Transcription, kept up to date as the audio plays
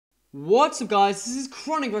What's up guys, this is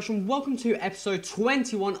Chronic Rush and welcome to episode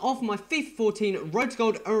 21 of my FIFA 14 Road to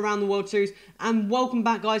Gold Around the World series, and welcome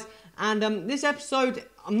back guys. And this episode,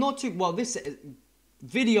 this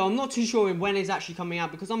video, I'm not too sure when it's actually coming out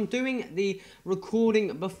because I'm doing the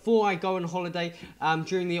recording before I go on holiday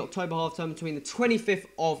during the October half term between the 25th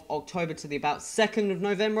of October to the about 2nd of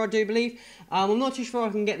November, I do believe. I'm not too sure I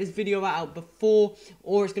can get this video out before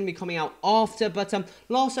or it's going to be coming out after, but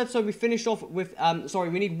last episode we finished off with,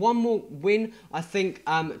 we need one more win, I think,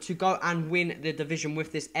 to go and win the division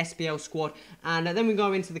with this SPL squad, and then we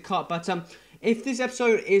go into the cup. But if this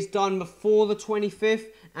episode is done before the 25th,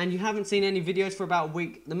 and you haven't seen any videos for about a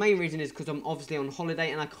week, the main reason is because I'm obviously on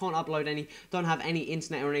holiday and I can't upload any, don't have any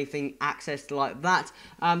internet or anything accessed like that.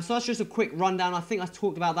 So that's just a quick rundown. I think I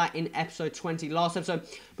talked about that in episode 20, last episode.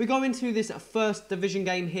 We go into this first division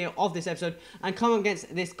game here of this episode and come up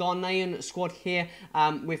against this Ghanaian squad here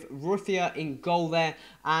with Rufia in goal there.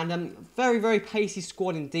 And very, very pacey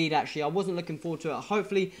squad indeed, actually. I wasn't looking forward to it.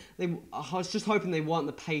 Hopefully, I was just hoping they weren't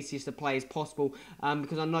the paciest to play as possible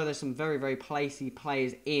because I know there's some very, very pacey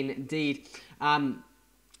players indeed.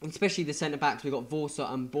 Especially the centre-backs. We've got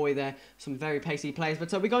Vorsa and Boy there, some very pacey players.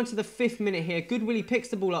 But we go into the 5th minute here. Good Willie picks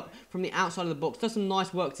the ball up from the outside of the box, does some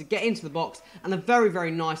nice work to get into the box, and a very,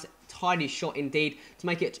 very nice tidy shot indeed to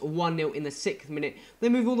make it 1-0 in the 6th minute.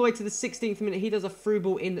 Then move all the way to the 16th minute. He does a through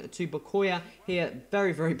ball into Bukoya here.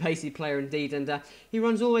 Very, very pacey player indeed. And he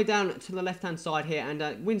runs all the way down to the left-hand side here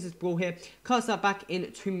and wins this ball here. Cuts that back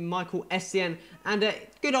into Michael Essien. And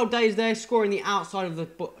good old days there, scoring the outside of the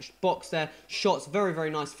box there. Shots, very, very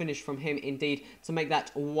nice finish from him indeed to make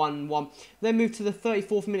that 1-1. Then move to the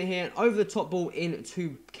 34th minute here. And over the top ball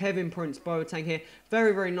into Kevin Prince Boateng here.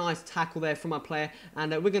 Very, very nice tackle there from our player.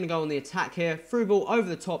 And we're going to go on the attack here. Through ball over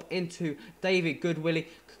the top into David Goodwillie.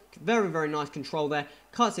 Very, very nice control there.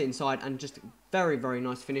 Cuts it inside and just very, very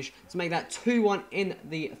nice finish to make that 2-1 in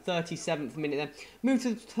the 37th minute there. Move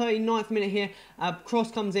to the 39th minute here.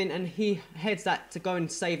 Cross comes in and he heads that to go and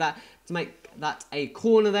save that to make that a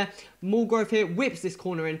corner there. Mulgrove here whips this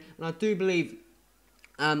corner in, and I do believe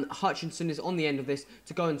Hutchinson is on the end of this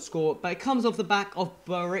to go and score, but it comes off the back of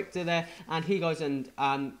Berichter there, and he goes and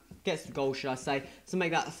gets the goal, should I say, to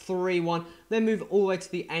make that 3-1. Then move all the way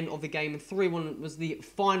to the end of the game, and 3-1 was the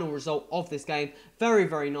final result of this game. Very,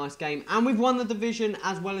 very nice game, and we've won the division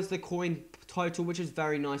as well as the coin total, which is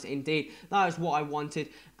very nice indeed. That is what I wanted,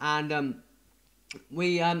 and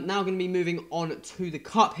we are now going to be moving on to the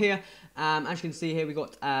cup here. As you can see here, we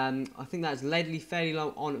got, I think that's Ledley fairly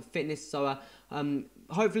low on fitness, so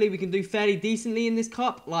hopefully we can do fairly decently in this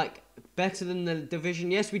cup, like better than the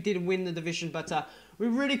division. Yes, we did win the division, but we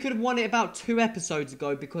really could have won it about 2 episodes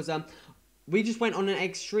ago because we just went on an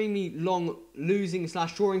extremely long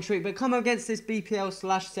losing/drawing streak. But come against this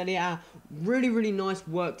BPL/Serie A, really, really nice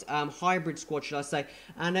worked hybrid squad, should I say.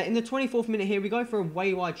 And in the 24th minute here, we go for a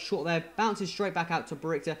way wide shot there, bounces straight back out to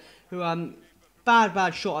Berichter, who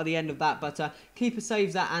bad shot at the end of that, but keeper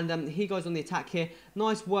saves that, and he goes on the attack here.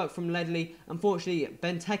 Nice work from Ledley. Unfortunately,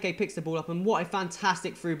 Benteke picks the ball up, and what a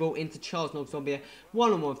fantastic through ball into Charles Nogsonbia.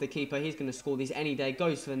 One-on-one with the keeper. He's going to score these any day.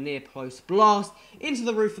 Goes for the near post blast into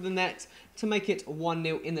the roof of the net to make it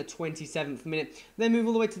 1-0 in the 27th minute. Then move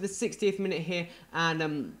all the way to the 60th minute here,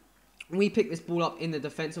 and we pick this ball up in the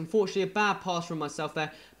defence. Unfortunately, a bad pass from myself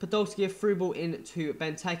there. Podolski, a through ball into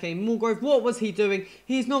Benteke. Mulgrove, what was he doing?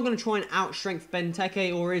 He's not going to try and outstrength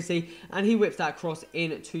Benteke, or is he? And he whips that cross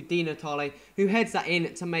into Di Natale, who heads that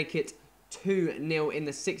in to make it 2-0 in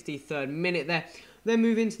the 63rd minute there. Then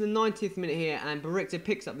move into the 90th minute here, and Berichter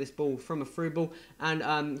picks up this ball from a through ball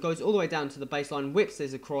and goes all the way down to the baseline, whips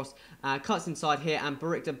this across, cuts inside here, and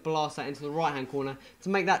Berichter blasts that into the right-hand corner to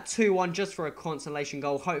make that 2-1 just for a consolation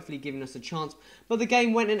goal, hopefully giving us a chance. But the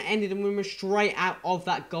game went and ended, and we were straight out of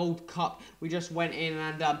that Gold Cup. We just went in,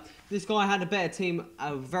 and this guy had a better team,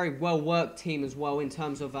 a very well-worked team as well in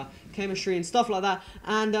terms of chemistry and stuff like that.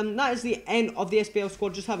 And that is the end of the SPL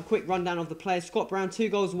squad. Just have a quick rundown of the players. Scott Brown, 2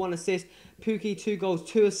 goals, 1 assist. Pookie, 2 goals,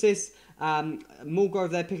 2 assists. Mulgrove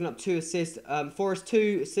there picking up 2 assists. Forrest,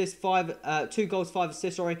 2 assists, 2 goals, 5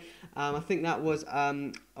 assists, sorry. I think that was,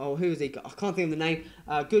 who was he? I can't think of the name.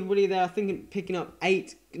 Goodwillie there, I think picking up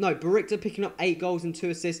 8. No, Berichter picking up 8 goals and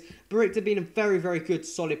 2 assists. Berichter being a very, very good,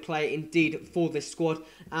 solid player indeed for this squad.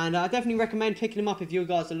 And I definitely recommend picking him up if you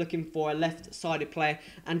guys are looking for a left-sided player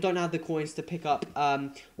and don't have the coins to pick up,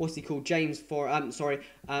 what's he called? James for,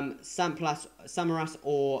 Samaras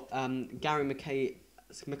or Gary Mackay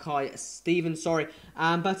Stevens, sorry.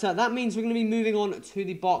 But that means we're going to be moving on to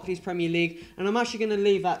the Barclays Premier League, and I'm actually going to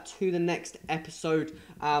leave that to the next episode,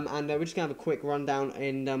 and we're just going to have a quick rundown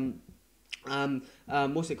in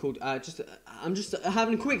what's it called? I'm just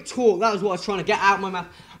having a quick talk. That was what I was trying to get out of my mouth.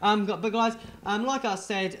 But guys, like I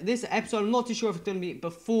said, this episode, I'm not too sure if it's going to be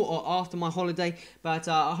before or after my holiday, but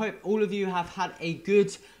I hope all of you have had a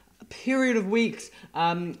good period of weeks.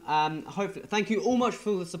 Hopefully, thank you all much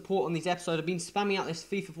for the support on these episodes. I've been spamming out this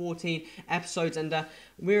FIFA 14 episodes, and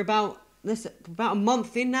we're about a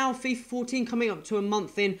month in now. FIFA 14 coming up to a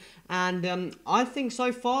month in, and I think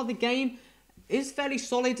so far the game is fairly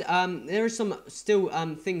solid. There are some still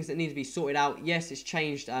things that need to be sorted out. Yes, it's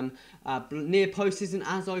changed. Near post isn't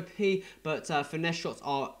as OP, but finesse shots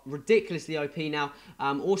are ridiculously OP now.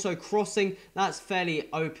 Also crossing, that's fairly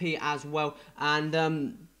OP as well.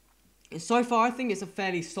 And so far, I think it's a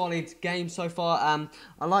fairly solid game so far.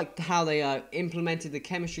 I like how they implemented the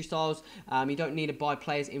chemistry styles. You don't need to buy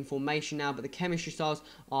players in formation now, but the chemistry styles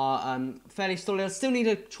are fairly solid. I still need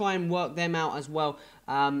to try and work them out as well,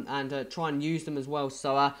 and try and use them as well.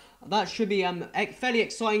 So that should be fairly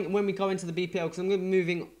exciting when we go into the BPL, because I'm going to be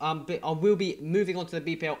moving. I will be moving on to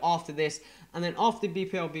the BPL after this, and then after the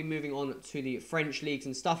BPL, I'll be moving on to the French leagues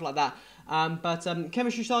and stuff like that. But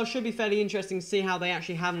chemistry styles should be fairly interesting to see how they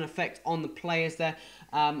actually have an effect on the players there.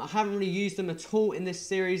 I haven't really used them at all in this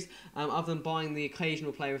series, other than buying the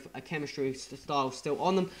occasional player with a chemistry style still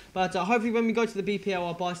on them. But hopefully when we go to the BPL,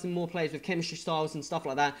 I'll buy some more players with chemistry styles and stuff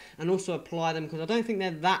like that, and also apply them, because I don't think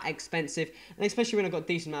they're that expensive, and especially when I've got a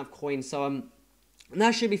decent amount of coins. So and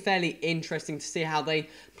that should be fairly interesting to see how they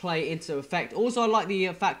play into effect. Also, I like the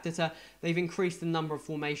fact that they've increased the number of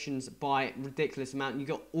formations by a ridiculous amount. You've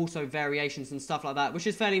got also variations and stuff like that, which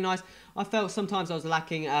is fairly nice. I felt sometimes I was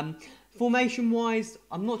lacking. Formation-wise,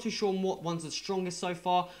 I'm not too sure on what one's the strongest so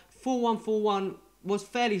far. 4-1-4-1 was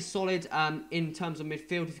fairly solid in terms of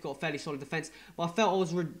midfield if you've got a fairly solid defence, but I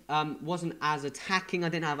felt I wasn't as attacking. I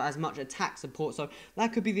didn't have as much attack support, so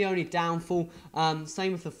that could be the only downfall.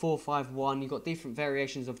 Same with the 4-5-1. You've got different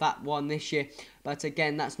variations of that one this year, but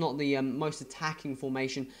again, that's not the most attacking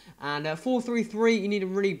formation. And 4-3-3, you need to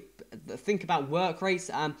really think about work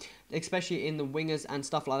rates, especially in the wingers and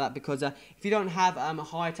stuff like that, because if you don't have a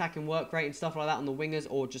high attacking work rate and stuff like that on the wingers,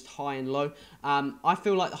 or just high and low, I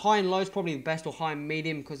feel like high and low is probably the best, or high and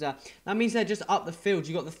medium, because that means they're just up the field.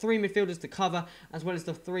 You've got the 3 midfielders to cover, as well as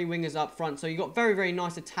the 3 wingers up front, so you've got very, very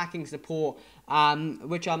nice attacking support,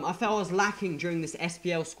 which I felt I was lacking during this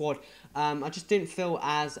SPL squad. I just didn't feel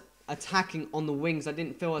as attacking on the wings. I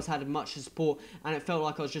didn't feel I had much support, and it felt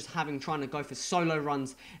like I was just trying to go for solo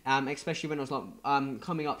runs, especially when I was like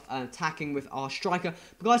coming up attacking with our striker.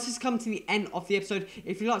 But guys, this has come to the end of the episode.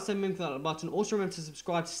 If you like, send me that button. Also remember to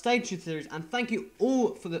subscribe to stay tuned to the series, and thank you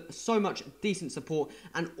all for so much decent support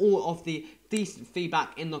and all of the decent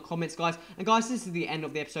feedback in the comments, guys. And guys, this is the end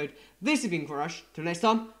of the episode. This has been Crush. Till next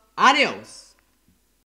time, adios.